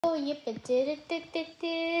yep, it did.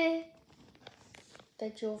 The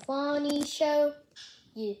Giovany Show.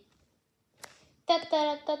 Yeah.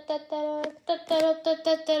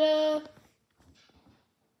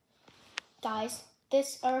 Guys,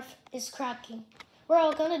 this earth is cracking. We're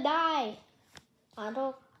all gonna die. I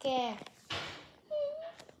don't care.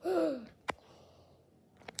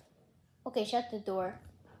 Okay, shut the door.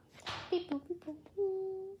 Beep, boop, beep, boop.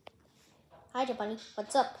 Hi, Giovany.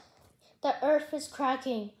 What's up? The earth is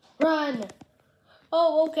cracking. Run!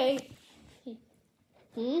 Oh, okay.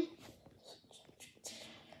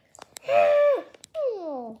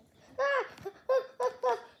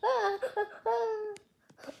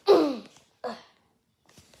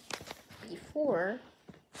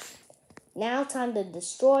 Now time to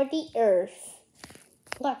destroy the earth.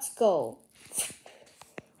 Let's go.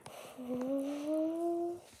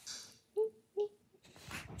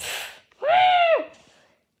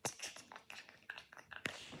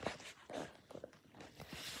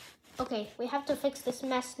 Okay, we have to fix this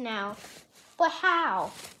mess now. But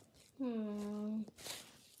how?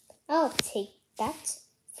 I'll take that.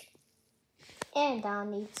 And I'll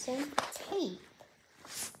need some tape.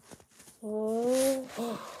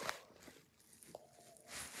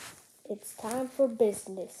 It's time for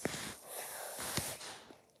business.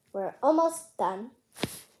 We're almost done.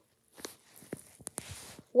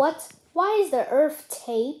 What? Why is the earth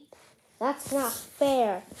taped? That's not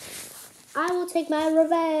fair. I will take my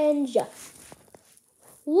revenge.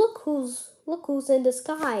 Look who's in the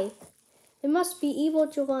sky. It must be evil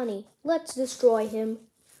Giovany. Let's destroy him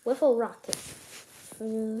with a rocket.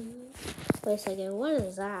 Wait a second, what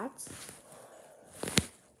is that?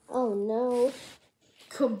 Oh no.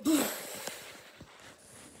 Kaboom.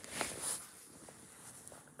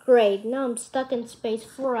 Great, now I'm stuck in space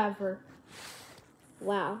forever.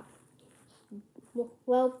 Wow.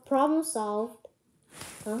 Well, problem solved.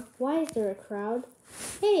 Huh? Why is there a crowd?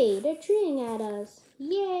 Hey, they're cheering at us.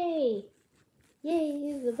 Yay! Yay,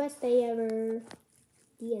 this is the best day ever.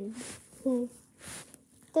 The end.